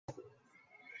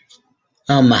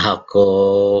Oh, mahal ko,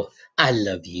 I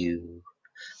love you.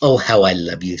 Oh, how I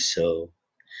love you so.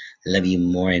 I love you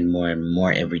more and more and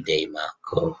more every day, mahal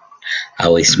ko. I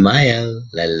always smile,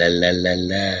 la la la la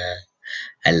la.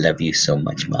 I love you so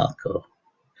much, mahal ko,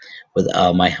 with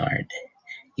all my heart.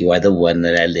 You are the one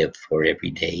that I live for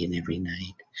every day and every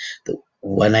night. The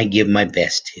one I give my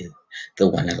best to.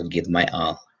 The one I'll give my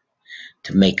all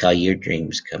to make all your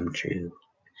dreams come true.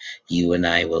 You and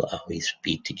I will always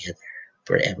be together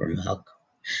forever, mahal ko.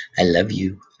 I love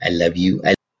you. I love you.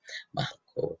 Mahal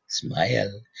ko,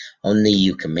 smile. Only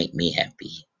you can make me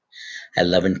happy. I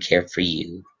love and care for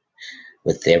you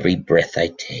with every breath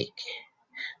I take,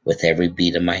 with every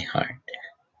beat of my heart.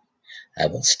 I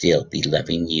will still be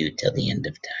loving you till the end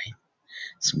of time.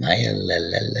 Smile, la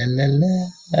la la la la.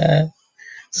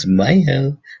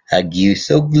 Smile. Hug you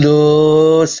so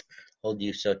close. Hold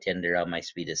you so tender, all my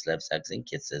sweetest loves, hugs, and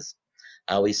kisses.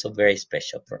 Always so very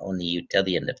special for only you till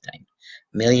the end of time.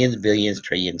 Millions, billions,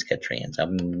 trillions, quadrillions. I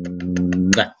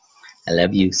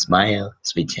love you. Smile.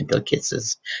 Sweet, gentle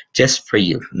kisses. Just for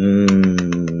you.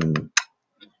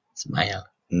 Smile.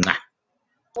 Mwah.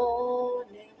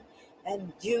 Morning,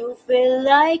 and you feel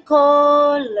like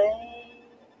calling,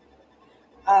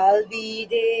 I'll be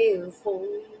there for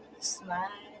you. Smile,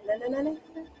 la la la la.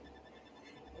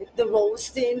 If the road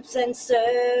seems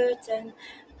uncertain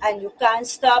and you can't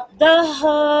stop the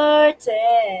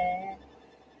hurting,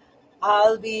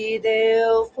 I'll be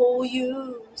there for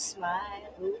you.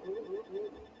 Smile. Ooh, ooh, ooh,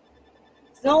 ooh.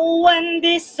 There's no one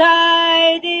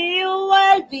beside you,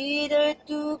 I'll be there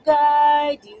to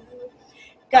guide you.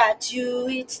 Got you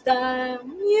each time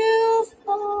you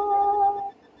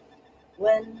fall.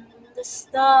 When the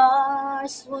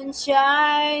stars won't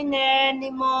shine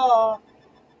anymore,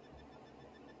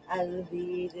 I'll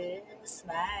be there.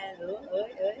 Smile. Oh, oh,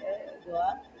 oh, oh,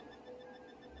 oh.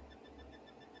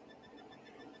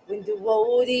 When the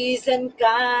road is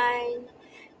unkind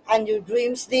and your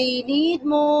dreams they need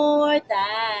more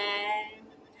time,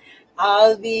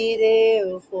 I'll be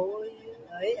there for you.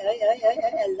 Ay, ay, ay, ay,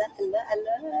 ay, ala, ala,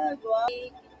 ala,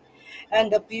 Gwapo.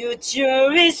 And the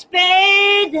future is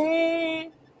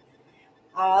fading,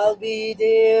 I'll be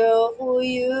there for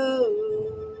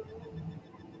you.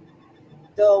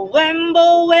 The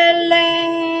rainbow will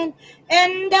land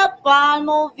in the palm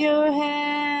of your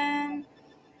hand.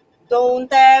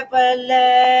 Don't ever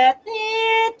let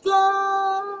it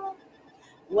go.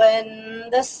 When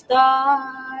the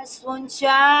stars won't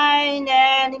shine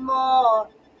anymore,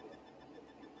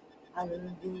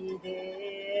 I'll be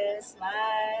there.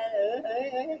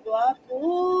 Smile.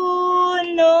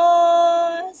 Who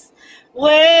knows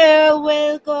where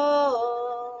we'll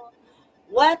go?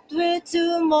 What will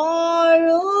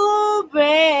tomorrow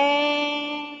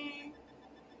bring?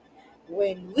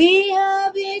 When we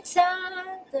have each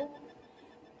other,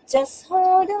 just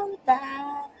hold on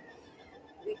tight.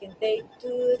 We can take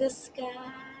to the sky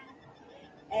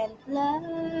and fly.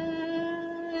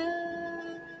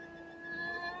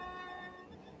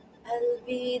 I'll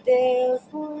be there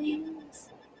for you.